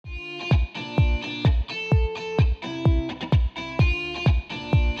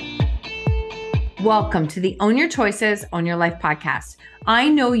Welcome to the Own Your Choices, Own Your Life podcast. I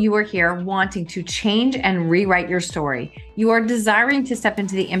know you are here wanting to change and rewrite your story. You are desiring to step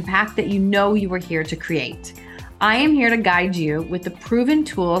into the impact that you know you are here to create. I am here to guide you with the proven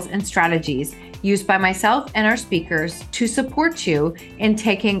tools and strategies used by myself and our speakers to support you in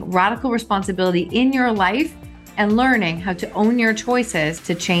taking radical responsibility in your life and learning how to own your choices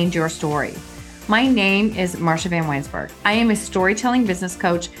to change your story. My name is Marsha Van Weinsberg. I am a storytelling business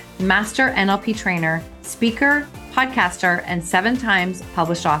coach, master NLP trainer, speaker, podcaster, and 7 times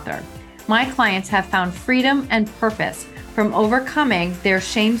published author. My clients have found freedom and purpose from overcoming their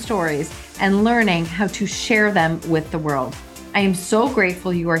shame stories and learning how to share them with the world. I am so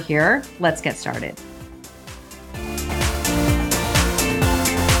grateful you are here. Let's get started.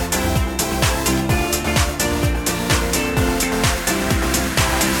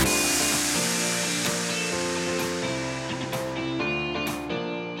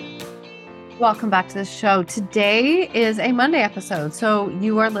 Welcome back to the show. Today is a Monday episode. So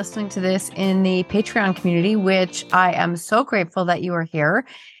you are listening to this in the Patreon community, which I am so grateful that you are here.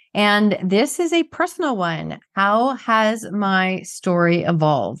 And this is a personal one. How has my story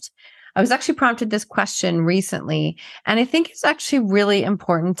evolved? I was actually prompted this question recently, and I think it's actually really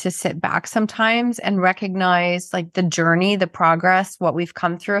important to sit back sometimes and recognize like the journey, the progress, what we've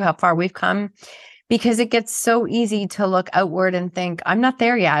come through, how far we've come. Because it gets so easy to look outward and think, I'm not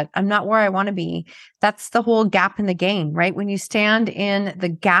there yet. I'm not where I want to be. That's the whole gap in the gain, right? When you stand in the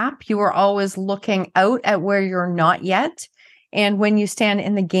gap, you are always looking out at where you're not yet. And when you stand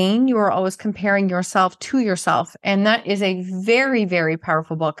in the gain, you are always comparing yourself to yourself. And that is a very, very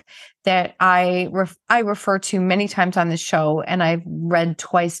powerful book that I refer to many times on this show, and I've read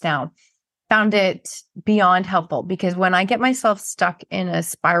twice now. Found it beyond helpful because when I get myself stuck in a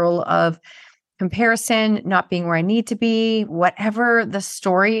spiral of comparison, not being where I need to be, whatever the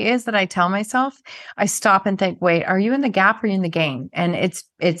story is that I tell myself, I stop and think, wait, are you in the gap or are you in the gain? And it's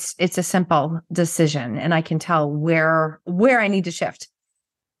a simple decision, and I can tell where I need to shift.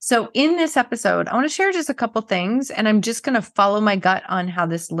 So in this episode, I want to share just a couple things, and I'm just going to follow my gut on how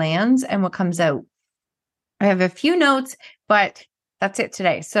this lands and what comes out. I have a few notes, but that's it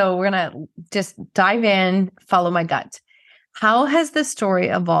today. So we're going to just dive in, follow my gut. How has the story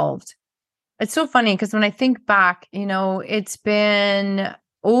evolved? It's so funny because when I think back, it's been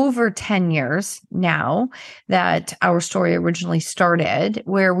over 10 years now that our story originally started,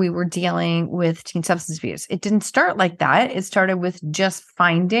 where we were dealing with teen substance abuse. It didn't start like that. It started with just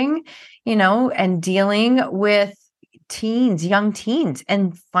finding, and dealing with young teens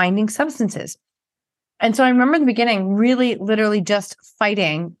and finding substances. And so I remember in the beginning, really literally just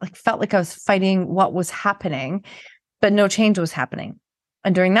fighting, felt like I was fighting what was happening, but no change was happening.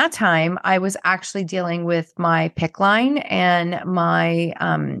 And during that time, I was actually dealing with my PICC line and my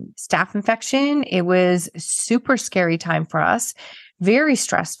staph infection. It was a super scary time for us, very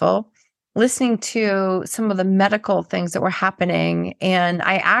stressful, listening to some of the medical things that were happening. And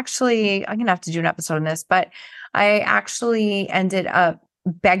I'm going to have to do an episode on this, but I actually ended up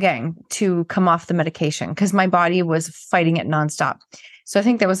begging to come off the medication because my body was fighting it nonstop. So I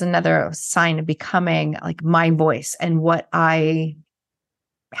think that was another sign of becoming like my voice and what I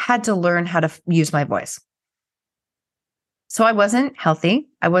had to learn how to use my voice. So I wasn't healthy.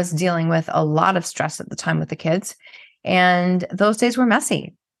 I was dealing with a lot of stress at the time with the kids. And those days were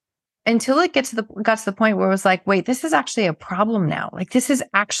messy until it got to the point where it was like, wait, this is actually a problem now. Like, this is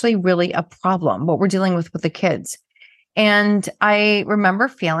actually really a problem, what we're dealing with the kids. And I remember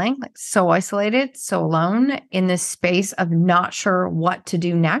feeling like so isolated, so alone in this space of not sure what to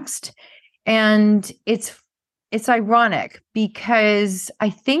do next. And it's ironic because I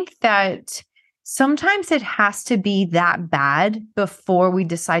think that sometimes it has to be that bad before we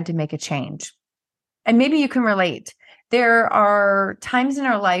decide to make a change. And maybe you can relate. There are times in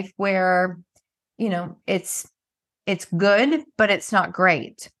our life where, it's good, but it's not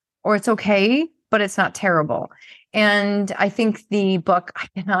great, or it's okay, but it's not terrible. And I think the book, I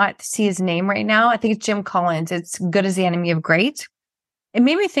cannot see his name right now. I think it's Jim Collins. It's Good as the Enemy of Great. It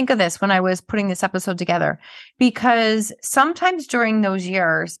made me think of this when I was putting this episode together, because sometimes during those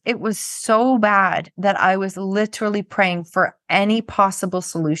years, it was so bad that I was literally praying for any possible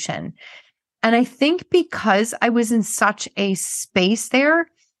solution. And I think because I was in such a space there,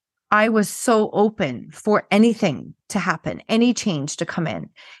 I was so open for anything to happen, any change to come in.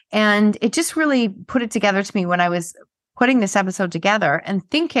 And it just really put it together to me when I was putting this episode together and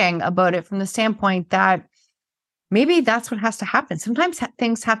thinking about it from the standpoint that maybe that's what has to happen. Sometimes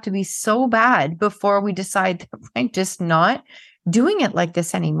things have to be so bad before we decide that we're just not doing it like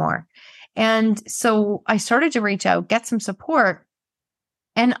this anymore. And so I started to reach out, get some support.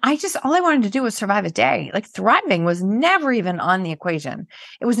 And all I wanted to do was survive a day. Like thriving was never even on the equation.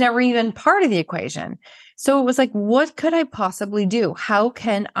 It was never even part of the equation. So it was like, what could I possibly do? How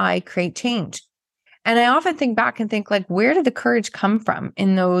can I create change? And I often think back and think, like, where did the courage come from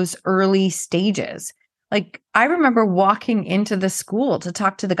in those early stages? Like, I remember walking into the school to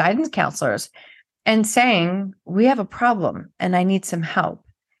talk to the guidance counselors and saying, we have a problem and I need some help.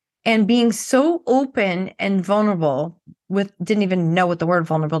 And being so open and vulnerable didn't even know what the word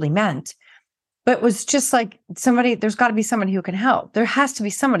vulnerability meant, but was just like, there's got to be somebody who can help. There has to be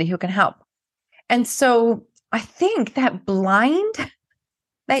somebody who can help. And so I think that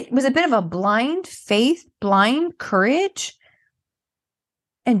was a bit of a blind faith, blind courage,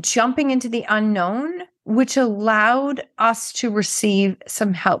 and jumping into the unknown, which allowed us to receive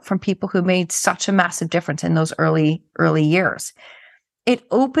some help from people who made such a massive difference in those early years. It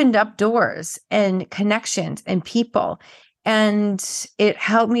opened up doors and connections and people. And it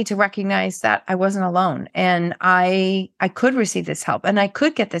helped me to recognize that I wasn't alone and I could receive this help and I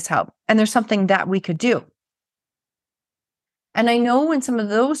could get this help. And there's something that we could do. And I know when some of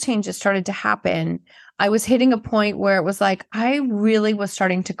those changes started to happen, I was hitting a point where it was like, I really was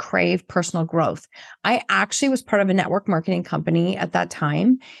starting to crave personal growth. I actually was part of a network marketing company at that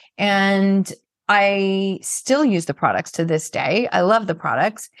time. And I still use the products to this day. I love the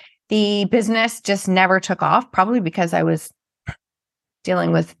products. The business just never took off, probably because I was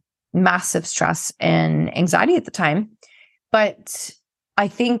dealing with massive stress and anxiety at the time. But I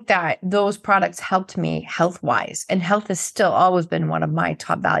think that those products helped me health-wise, and health has still always been one of my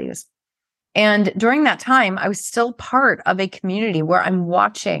top values. And during that time, I was still part of a community where I'm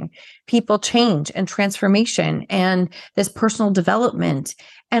watching people change and transformation and this personal development.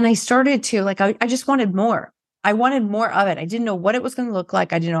 And I started to I just wanted more. I wanted more of it. I didn't know what it was going to look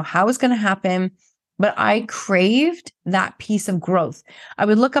like. I didn't know how it was going to happen, but I craved that piece of growth. I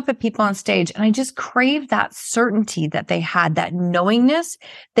would look up at people on stage and I just craved that certainty that they had, that knowingness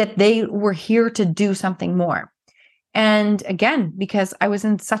that they were here to do something more. And again, because I was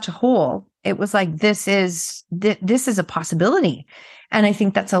in such a hole, it was like, this is a possibility. And I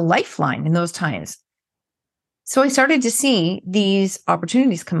think that's a lifeline in those times. So I started to see these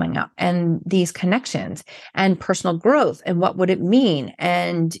opportunities coming up and these connections and personal growth and what would it mean?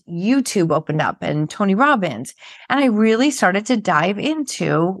 And YouTube opened up and Tony Robbins. And I really started to dive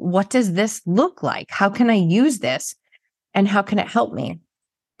into, what does this look like? How can I use this? And how can it help me?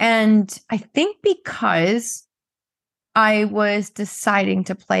 And I think because I was deciding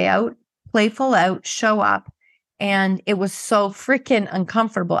to play full out, show up, and it was so freaking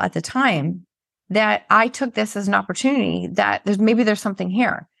uncomfortable at the time that I took this as an opportunity that there's something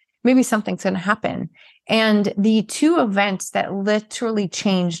here. Maybe something's going to happen. And the two events that literally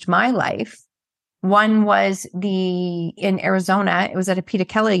changed my life, one was in Arizona. It was at a Peter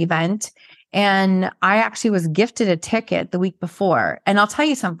Kelly event. And I actually was gifted a ticket the week before. And I'll tell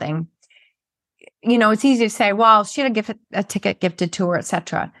you something, it's easy to say, well, she had a ticket gifted to her,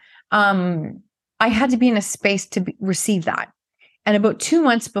 etc. I had to be in a space to receive that. And about 2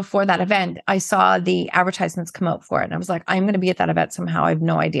 months before that event, I saw the advertisements come out for it. And I was like, I'm going to be at that event somehow. I have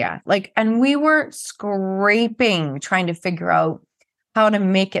no idea. And we were scraping, trying to figure out how to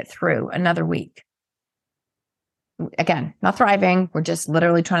make it through another week. Again, not thriving. We're just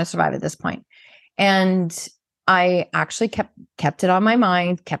literally trying to survive at this point. And I actually kept it on my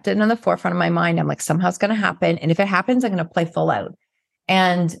mind, kept it on the forefront of my mind. I'm like, somehow it's going to happen. And if it happens, I'm going to play full out.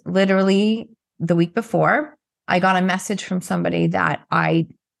 And literally the week before, I got a message from somebody that I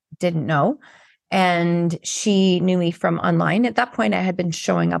didn't know. And she knew me from online. At that point, I had been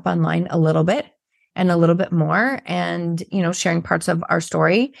showing up online a little bit and a little bit more and, sharing parts of our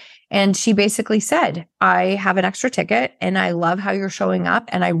story. And she basically said, I have an extra ticket and I love how you're showing up.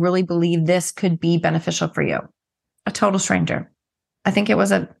 And I really believe this could be beneficial for you. A total stranger. I think it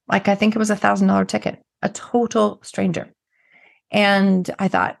was $1,000 ticket, a total stranger. And I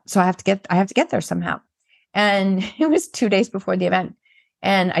thought, so I have to get there somehow. And it was 2 days before the event.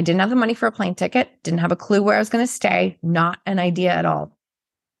 And I didn't have the money for a plane ticket, didn't have a clue where I was going to stay, not an idea at all.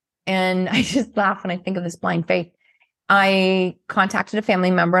 And I just laugh when I think of this blind faith. I contacted a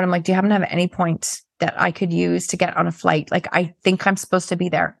family member and I'm like, do you happen to have any points that I could use to get on a flight? I think I'm supposed to be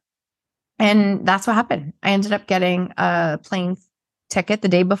there. And that's what happened. I ended up getting a plane ticket the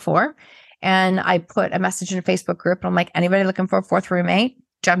day before. And I put a message in a Facebook group. And I'm like, anybody looking for a fourth roommate?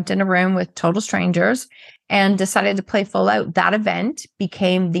 Jumped in a room with total strangers and decided to play full out. That event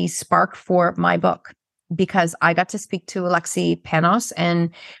became the spark for my book because I got to speak to Alexi Panos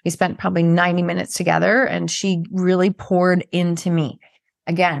and we spent probably 90 minutes together and she really poured into me.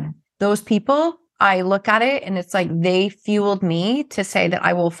 Again, those people I look at it and it's like they fueled me to say that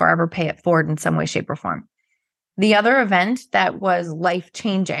I will forever pay it forward in some way, shape, or form. The other event that was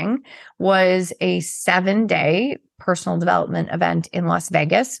life-changing was a 7-day personal development event in Las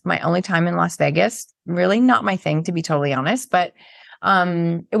Vegas. My only time in Las Vegas, really not my thing, to be totally honest, but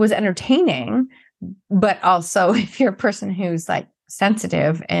it was entertaining. But also, if you're a person who's like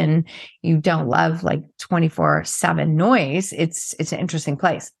sensitive and you don't love like 24/7 noise, it's an interesting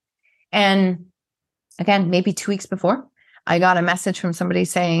place. And again, maybe 2 weeks before, I got a message from somebody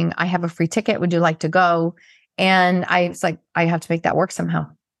saying, I have a free ticket. Would you like to go? And I was like, I have to make that work somehow.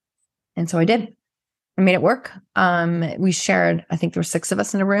 And so I did. I made it work. We shared, I think there were 6 of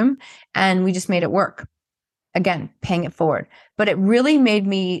us in a room, and we just made it work. Again, paying it forward. But it really made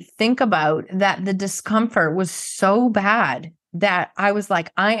me think about that the discomfort was so bad that I was like,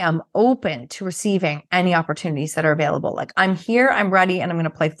 I am open to receiving any opportunities that are available. Like, I'm here, I'm ready, and I'm going to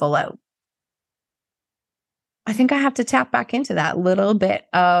play full out. I think I have to tap back into that little bit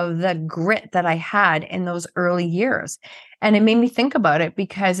of the grit that I had in those early years. And it made me think about it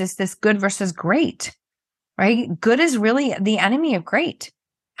because it's this good versus great, right? Good is really the enemy of great.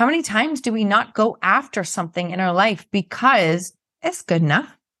 How many times do we not go after something in our life because it's good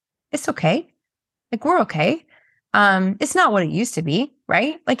enough? It's okay. Like, we're okay. It's not what it used to be,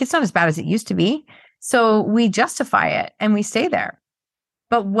 right? Like, it's not as bad as it used to be. So we justify it and we stay there.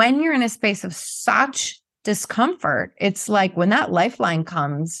 But when you're in a space of such discomfort, it's like when that lifeline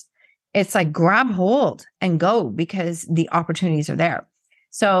comes, it's like grab hold and go because the opportunities are there.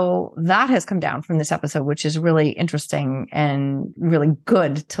 So that has come down from this episode, which is really interesting and really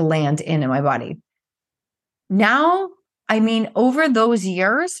good to land in my body. Now, I mean, over those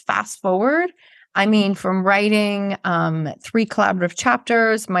years, fast forward, I mean, from writing 3 collaborative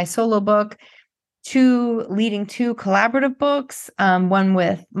chapters, my solo book, leading 2 collaborative books, one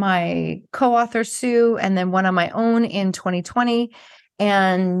with my co-author Sue, and then one on my own in 2020.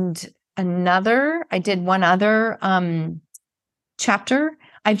 And I did one other chapter.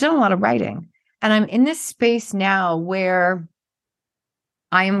 I've done a lot of writing, and I'm in this space now where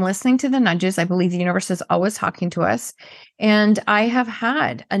I am listening to the nudges. I believe the universe is always talking to us. And I have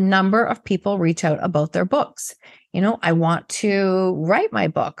had a number of people reach out about their books. I want to write my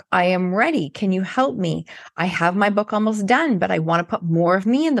book. I am ready. Can you help me? I have my book almost done, but I want to put more of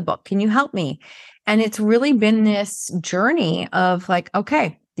me in the book. Can you help me? And it's really been this journey of like,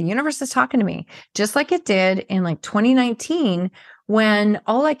 okay, the universe is talking to me, just like it did in like 2019, when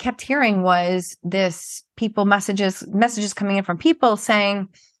all I kept hearing was messages coming in from people saying,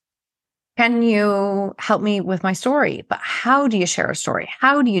 can you help me with my story? But how do you share a story?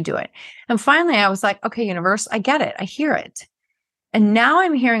 How do you do it? And finally, I was like, okay, universe, I get it. I hear it. And now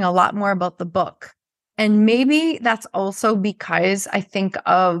I'm hearing a lot more about the book. And maybe that's also because I think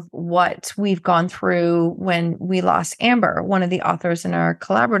of what we've gone through when we lost Amber, one of the authors in our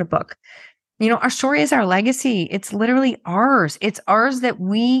collaborative book. Our story is our legacy. It's literally ours. It's ours that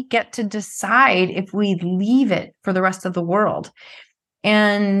we get to decide if we leave it for the rest of the world.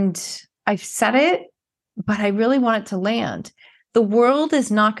 And I've said it, but I really want it to land. The world is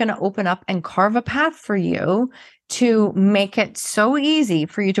not going to open up and carve a path for you to make it so easy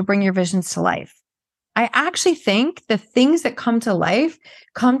for you to bring your visions to life. I actually think the things that come to life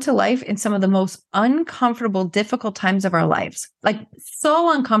in some of the most uncomfortable, difficult times of our lives, like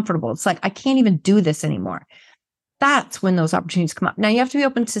so uncomfortable. It's like, I can't even do this anymore. That's when those opportunities come up. Now you have to be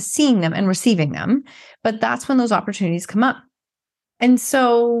open to seeing them and receiving them, but that's when those opportunities come up. And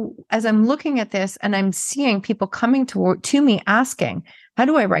so as I'm looking at this and I'm seeing people coming to me asking, how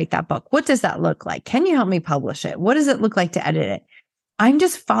do I write that book? What does that look like? Can you help me publish it? What does it look like to edit it? I'm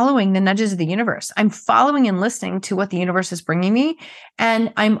just following the nudges of the universe. I'm following and listening to what the universe is bringing me.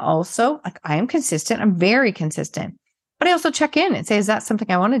 And I'm also like, I am consistent. I'm very consistent. But I also check in and say, is that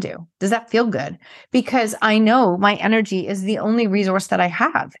something I want to do? Does that feel good? Because I know my energy is the only resource that I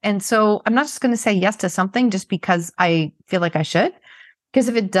have. And so I'm not just going to say yes to something just because I feel like I should. Because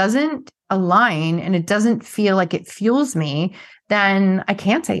if it doesn't align and it doesn't feel like it fuels me, then I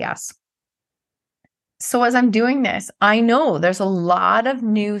can't say yes. So as I'm doing this, I know there's a lot of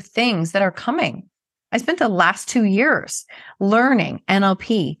new things that are coming. I spent the last 2 years learning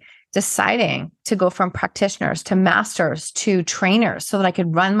NLP, deciding to go from practitioners to masters to trainers so that I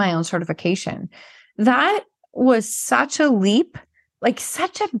could run my own certification. That was such a leap, like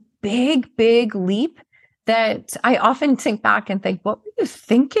such a big, big leap that I often think back and think, what were you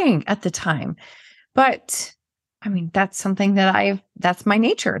thinking at the time? But I mean, that's something that's my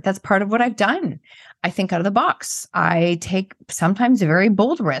nature. That's part of what I've done. I think out of the box. I take sometimes very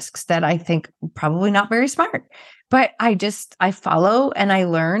bold risks that I think probably not very smart, But I follow and I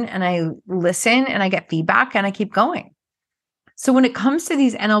learn and I listen and I get feedback and I keep going. So when it comes to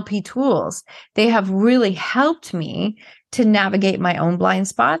these NLP tools, they have really helped me to navigate my own blind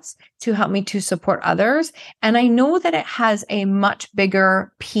spots, to help me to support others. And I know that it has a much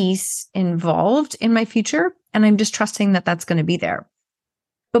bigger piece involved in my future. And I'm just trusting that that's going to be there.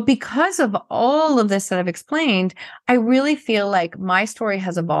 But because of all of this that I've explained, I really feel like my story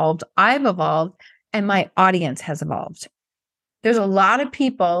has evolved, I've evolved, and my audience has evolved. There's a lot of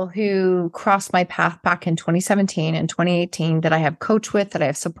people who crossed my path back in 2017 and 2018 that I have coached with, that I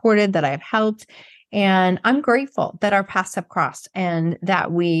have supported, that I have helped. And I'm grateful that our paths have crossed and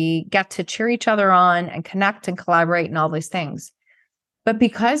that we get to cheer each other on and connect and collaborate and all these things. But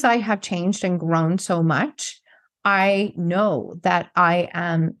because I have changed and grown so much, I know that I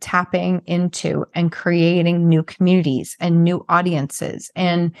am tapping into and creating new communities and new audiences.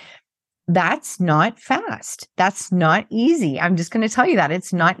 And that's not fast. That's not easy. I'm just going to tell you that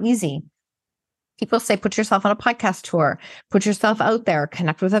it's not easy. People say, put yourself on a podcast tour, put yourself out there,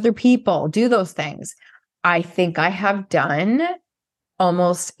 connect with other people, do those things. I think I have done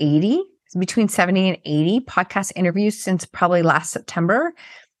almost 80, between 70 and 80 podcast interviews since probably last September.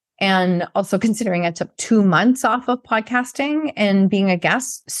 And also considering I took 2 months off of podcasting and being a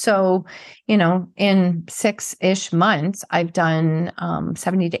guest. So, in 6-ish months, I've done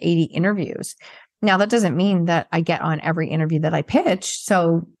 70 to 80 interviews. Now, that doesn't mean that I get on every interview that I pitch.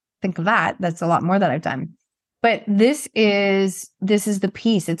 So think of that. That's a lot more that I've done. But this is the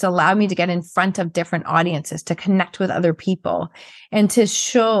piece. It's allowed me to get in front of different audiences, to connect with other people, and to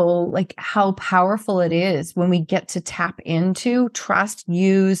show like how powerful it is when we get to tap into, trust,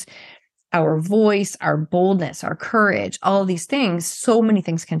 use our voice, our boldness, our courage, all of these things. So many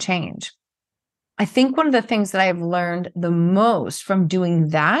things can change. I think one of the things that I've learned the most from doing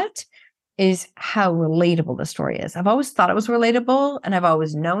that is how relatable the story is. I've always thought it was relatable and I've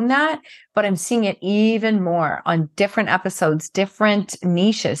always known that, but I'm seeing it even more on different episodes, different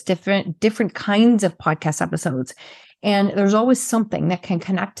niches, different kinds of podcast episodes. And there's always something that can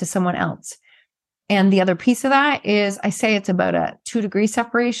connect to someone else. And the other piece of that is I say it's about a 2-degree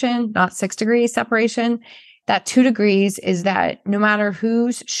separation, not 6-degree separation. That 2 degrees is that no matter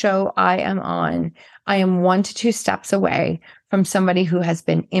whose show I am on, I am 1 to 2 steps away from somebody who has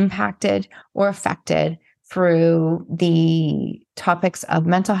been impacted or affected through the topics of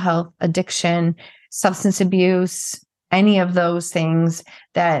mental health, addiction, substance abuse, any of those things.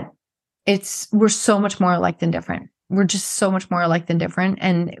 That we're so much more alike than different. We're just so much more alike than different.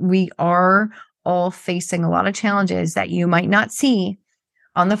 And we are all facing a lot of challenges that you might not see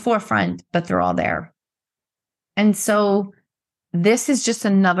on the forefront, but they're all there. And so this is just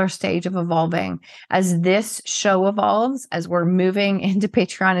another stage of evolving. As this show evolves, as we're moving into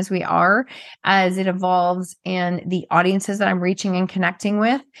Patreon as we are, as it evolves and the audiences that I'm reaching and connecting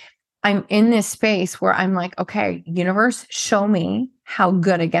with, I'm in this space where I'm like, okay, universe, show me how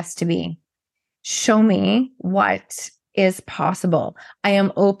good it gets to be. Show me what is possible. I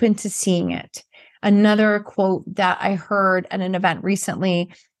am open to seeing it. Another quote that I heard at an event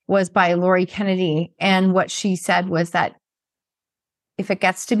recently was by Lori Kennedy. And what she said was that if it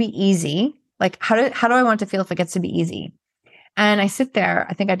gets to be easy, like how do I want to feel if it gets to be easy? And I sit there,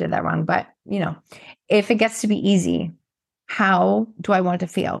 I think I did that wrong, but if it gets to be easy, how do I want to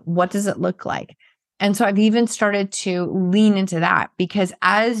feel? What does it look like? And so I've even started to lean into that, because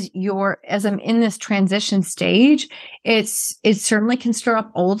as I'm in this transition stage, it certainly can stir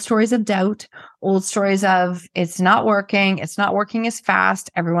up old stories of doubt, old stories of it's not working as fast,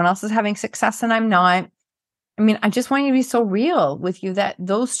 everyone else is having success and I'm not. I mean, I just want you to be so real with you that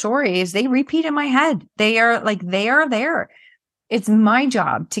those stories, they repeat in my head. They are there. It's my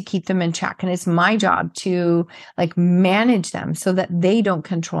job to keep them in check. And it's my job to manage them so that they don't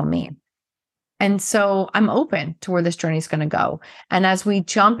control me. And so I'm open to where this journey is going to go. And as we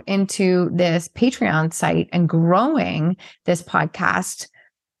jump into this Patreon site and growing this podcast,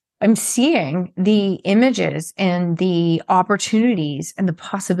 I'm seeing the images and the opportunities and the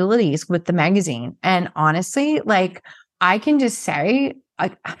possibilities with the magazine. And honestly, I can just say,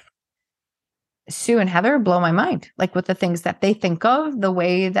 Sue and Heather blow my mind, with the things that they think of, the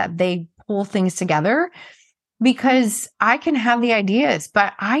way that they pull things together, because I can have the ideas,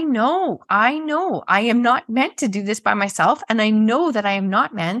 but I know I am not meant to do this by myself. And I know that I am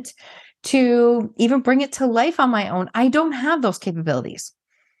not meant to even bring it to life on my own. I don't have those capabilities.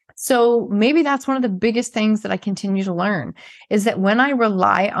 So maybe that's one of the biggest things that I continue to learn, is that when I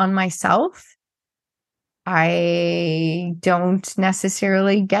rely on myself, I don't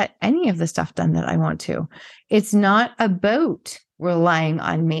necessarily get any of the stuff done that I want to. It's not about relying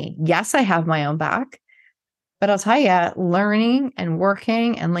on me. Yes, I have my own back. But I'll tell you, learning and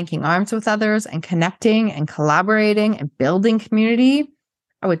working and linking arms with others and connecting and collaborating and building community,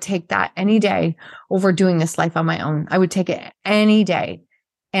 I would take that any day over doing this life on my own. I would take it any day.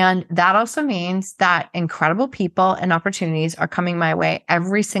 And that also means that incredible people and opportunities are coming my way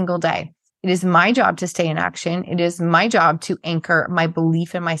every single day. It is my job to stay in action. It is my job to anchor my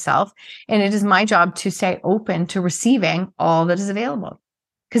belief in myself. And it is my job to stay open to receiving all that is available.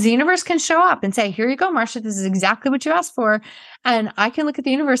 Because the universe can show up and say, here you go, Marsha, this is exactly what you asked for. And I can look at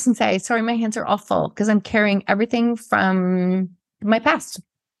the universe and say, sorry, my hands are all full because I'm carrying everything from my past.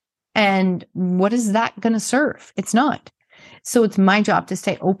 And what is that going to serve? It's not. So it's my job to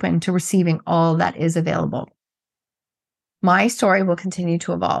stay open to receiving all that is available. My story will continue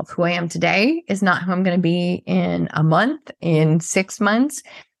to evolve. Who I am today is not who I'm going to be in a month, in 6 months,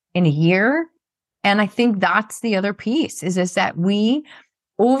 in a year. And I think that's the other piece is that we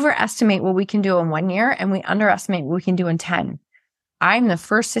overestimate what we can do in 1 year and we underestimate what we can do in 10. I'm the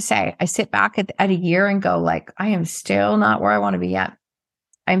first to say, I sit back at a year and go like, I am still not where I want to be yet.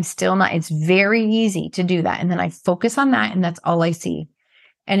 I'm still not. It's very easy to do that. And then I focus on that and that's all I see.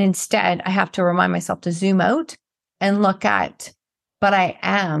 And instead, I have to remind myself to zoom out and look at, but I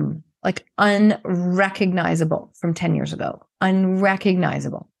am like unrecognizable from 10 years ago,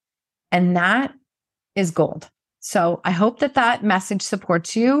 unrecognizable. And that is gold. So I hope that that message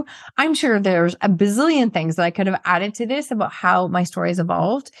supports you. I'm sure there's a bazillion things that I could have added to this about how my story has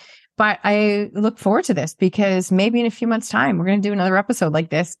evolved. But I look forward to this because maybe in a few months' time, we're going to do another episode like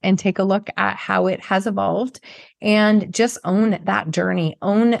this and take a look at how it has evolved and just own that journey,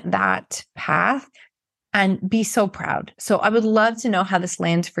 own that path, and be so proud. So I would love to know how this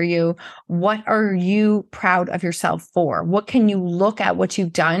lands for you. What are you proud of yourself for? What can you look at what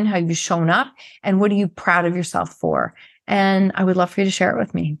you've done, how you've shown up, and what are you proud of yourself for? And I would love for you to share it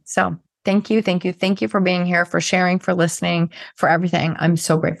with me. So thank you. Thank you. Thank you for being here, for sharing, for listening, for everything. I'm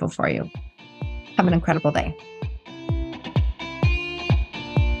so grateful for you. Have an incredible day.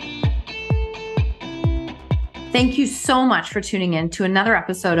 Thank you so much for tuning in to another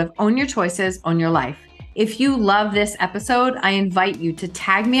episode of Own Your Choices, Own Your Life. If you love this episode, I invite you to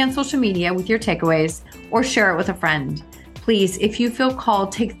tag me on social media with your takeaways or share it with a friend. Please, if you feel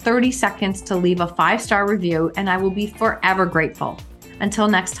called, take 30 seconds to leave a 5-star review and I will be forever grateful. Until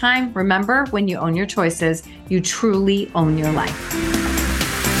next time, remember, when you own your choices, you truly own your life.